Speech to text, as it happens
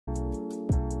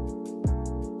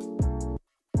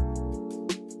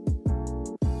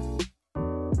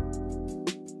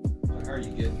are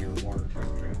you getting your water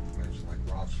temperature information,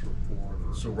 like Ross report?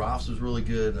 Or? So Ross is really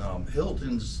good.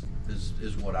 Hilton's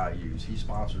is what I use. He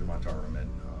sponsored my tournament.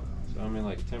 So I mean,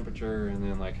 like temperature, and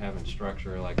then like having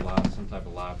structure, like some type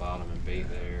of live bottom and bait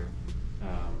there.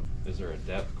 Is there a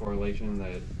depth correlation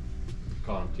that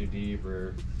caught them too deep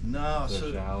or no,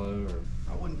 so shallow? Or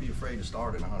I wouldn't be afraid to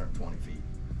start at 120 feet.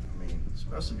 I mean,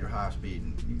 especially if you're high speed,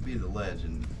 and you can be the ledge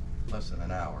in less than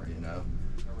an hour, you know.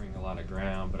 Covering a lot of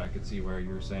ground, but I could see where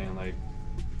you were saying like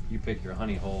you pick your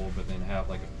honey hole, but then have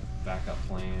like a backup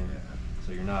plan,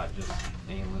 so you're not just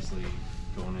aimlessly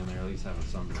going in there. At least having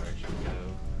some direction to go.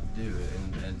 Do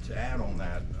it, and to add on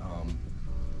that,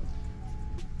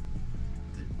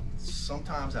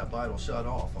 sometimes that bite will shut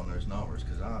off on those numbers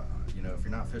because you know, if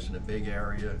you're not fishing a big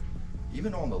area,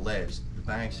 even on the ledge, the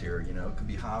banks here, you know, it could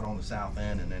be hot on the south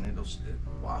end, and then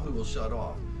Wahoo will shut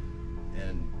off.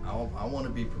 And I want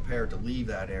to be prepared to leave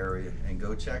that area and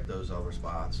go check those other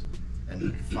spots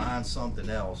and find something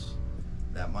else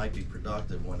that might be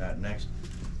productive when that next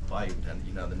bite, and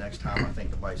you know, the next time I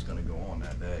think the bite's going to go on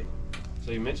that day. So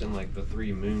you mentioned like the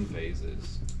 3 moon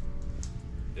phases.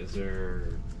 Is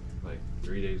there like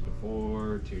 3 days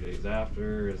before, 2 days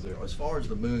after? Is there? As far as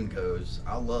the moon goes,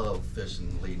 I love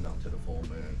fishing leading up to the full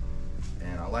moon,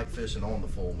 and I like fishing on the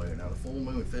full moon. Now the full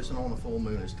moon, fishing on the full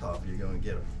moon is tough. You're going to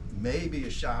get maybe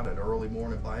a shot at early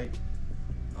morning bite,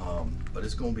 but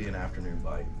it's going to be an afternoon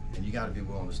bite, and you got to be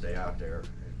willing to stay out there.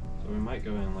 So we might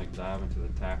go in and like dive into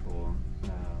the tackle.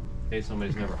 Hey,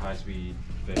 somebody's never high speed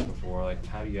fished before. Like,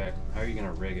 how are you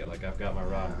gonna rig it? Like, I've got my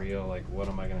rod and reel. Like, what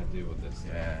am I gonna do with this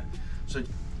thing? Yeah. So,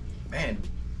 man,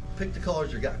 pick the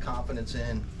colors you got confidence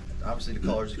in. Obviously, the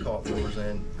colors you caught lures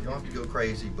in. You don't have to go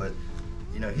crazy, but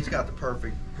you know, he's got the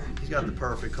perfect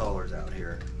colors out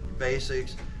here. Your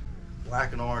basics,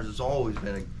 black and orange has always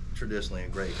been traditionally a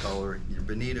great color. Your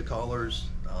bonita colors,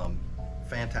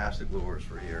 fantastic lures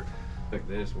for here. Like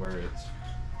this, where it's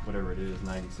whatever it is,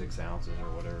 96 ounces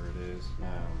or whatever it is.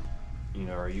 You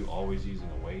know, are you always using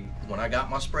a weight? When I got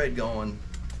my spread going,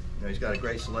 you know, he's got a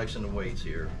great selection of weights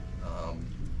here.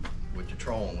 With your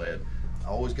trolling lead, I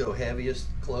always go heaviest,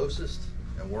 closest,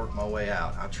 and work my way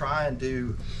out. I try and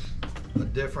do a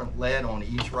different lead on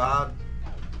each rod.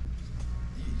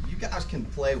 You guys can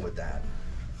play with that.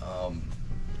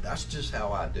 That's just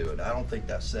how I do it. I don't think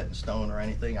that's set in stone or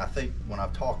anything. I think when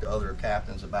I've talked to other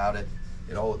captains about it,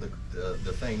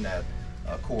 the thing that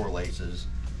correlates is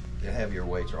the heavier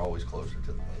weights are always closer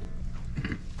to the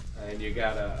boat. And you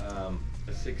got a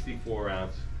 64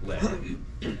 ounce lead,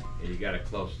 and you got it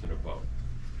close to the boat.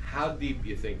 How deep do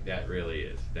you think that really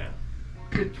is down?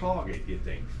 Good target, you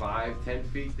think? 5, 10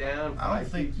 feet down?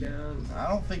 5 feet down? I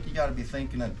don't think you got to be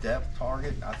thinking of depth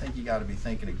target. I think you got to be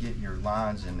thinking of getting your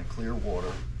lines in the clear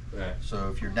water. Right. So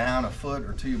if you're down a foot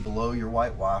or two below your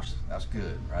whitewash, that's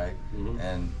good, right? Mm-hmm.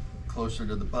 And closer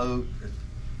to the boat,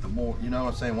 the more, you know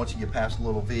what I'm saying, once you get past a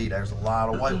little V, there's a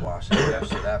lot of whitewash in there.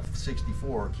 So that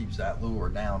 64 keeps that lure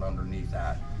down underneath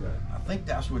that. Right. I think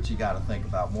that's what you got to think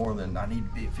about more than I need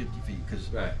to be at 50 feet, because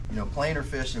right. you know, planer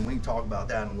fishing, we can talk about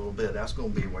that in a little bit. That's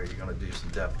going to be where you're going to do some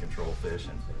depth control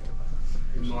fishing.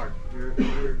 Hey Mark, your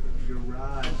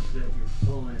rods that you're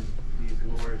pulling these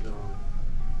lures on,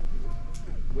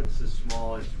 what's the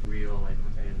smallest reel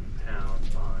in pound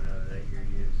mono that you're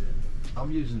using? I'm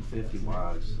using 50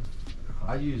 wides.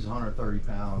 I use 130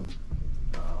 pound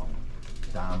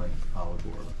diamond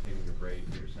polycore. Taking your braid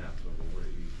to your snap swivel, where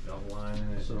you double lining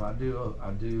it. So I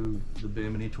do the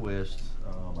bimini twist.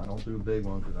 I don't do a big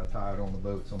one because I tie it on the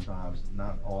boat sometimes,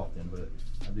 not often, but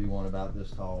I do one about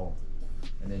this tall.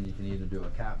 And then you can either do a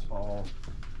cat's paw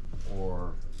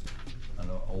or an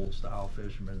old style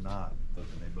Fisherman knot, and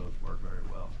they both work very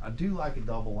well. I do like a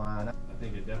double line. I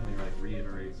think it definitely like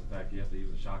reiterates the fact you have to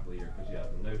use a shock leader because you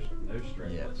have no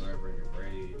string Yes. whatsoever in your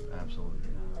braid. Absolutely.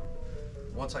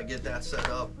 Once I get that set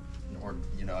up, or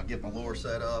you know, I get my lure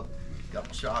set up, got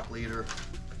my shock leader.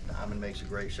 Diamond makes a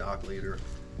great shock leader.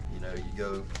 You know, you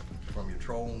go from your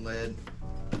trolling lead,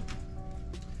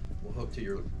 we'll hook to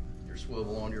your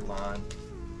swivel on your line,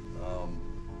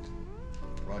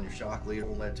 run your shock leader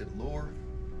lead to the lure,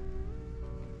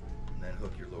 and then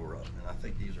hook your lure up. And I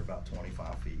think these are about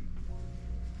 25 feet.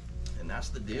 And that's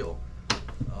the deal.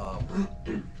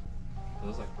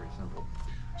 Those look pretty simple.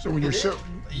 So when you're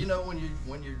you know,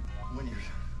 when you're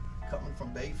coming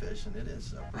from bait fishing, it is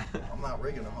simple. I'm not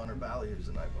rigging 100 values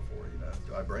the night before. You know,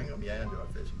 do I bring them? Yeah, and do I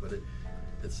fish them? But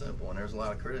it's simple, and there's a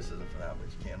lot of criticism for that, but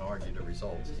you can't argue the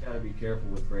results. You just gotta be careful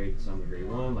with braid to some degree.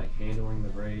 One, like handling the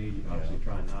braid, you obviously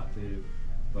try not to,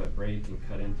 but braid can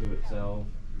cut into itself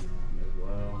as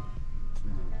well.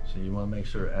 So you want to make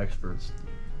sure experts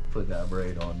put that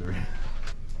braid on there.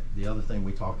 the other thing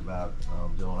we talked about,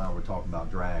 Jill and I were talking about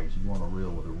drags. You want a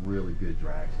reel with a really good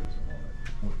drag system on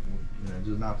it. You know,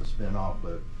 just not to spin off,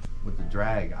 but with the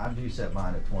drag, I do set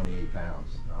mine at 28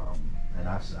 pounds. And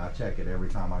I check it every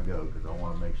time I go because I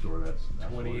want to make sure that's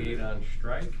what it 28 is. on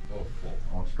strike or full?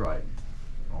 On strike.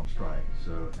 On strike.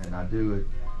 So, and I do it.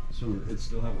 So it's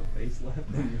Still have a face left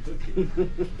when you're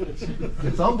looking.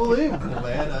 it's unbelievable,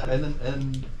 man.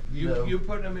 And you know, You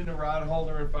putting them in the rod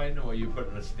holder and fighting, or you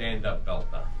putting a stand-up belt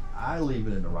on? I leave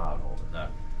it in the rod holder. No.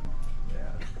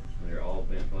 Yeah, They're all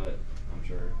bent butt, I'm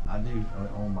sure. I do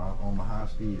on my high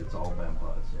speed. It's all bent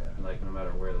butts. Yeah. Like no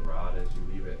matter where the rod is,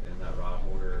 you leave it in that rod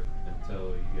holder until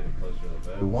you get it closer to the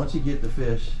But boat. once you get the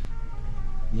fish,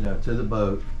 you know, to the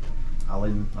boat, I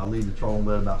leave the trolling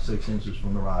lead about 6 inches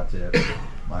from the rod tip.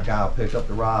 My guy will pick up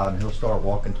the rod and he'll start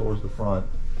walking towards the front.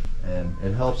 And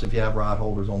it helps if you have rod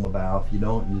holders on the bow. If you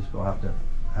don't, you just gonna have to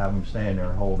have them stand there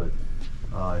and hold it.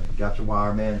 You got your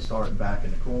wire man starting back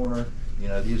in the corner. You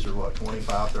know, these are what,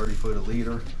 25, 30 foot a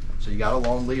leader. So you got a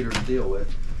long leader to deal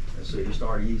with. And so you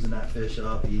start easing that fish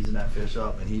up,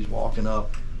 and he's walking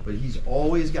up. But he's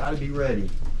always got to be ready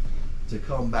to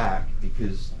come back,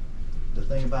 because the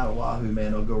thing about a wahoo,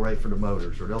 man, they'll go right for the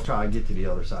motors, or they'll try to get to the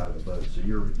other side of the boat. So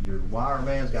your wire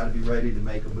man's got to be ready to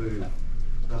make a move,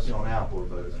 especially on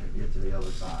outboard boats, and get to the other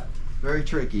side. Very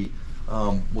tricky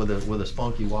with a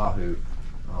spunky wahoo.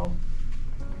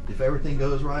 If everything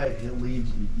goes right, he'll lead,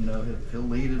 you know, he'll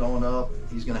lead it on up.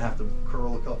 He's gonna have to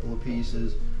curl a couple of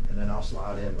pieces, and then I'll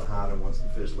slide in behind him once the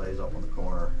fish lays up on the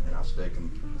corner, and I'll stick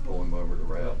him, pull him over the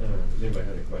rail. Does anybody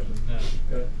have any questions?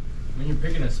 Yeah. When you're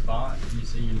picking a spot, you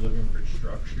say you're looking for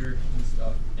structure and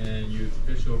stuff, and you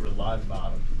fish over live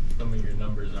bottom. Some of your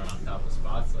numbers are on top of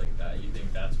spots like that. You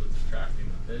think that's what's attracting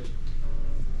the fish?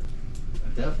 I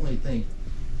definitely think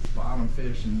bottom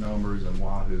fishing numbers and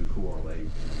wahoo correlate.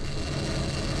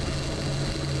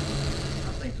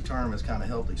 I think the tournament's kind of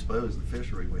helped expose the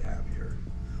fishery we have here,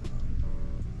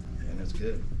 and it's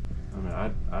good. I mean,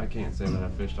 I can't say that I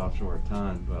fished offshore a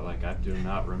ton, but like I do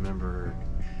not remember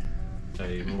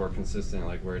a more consistent,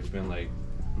 like where it's been like,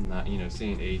 not, you know,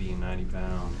 seeing 80 and 90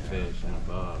 pound fish and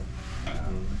above.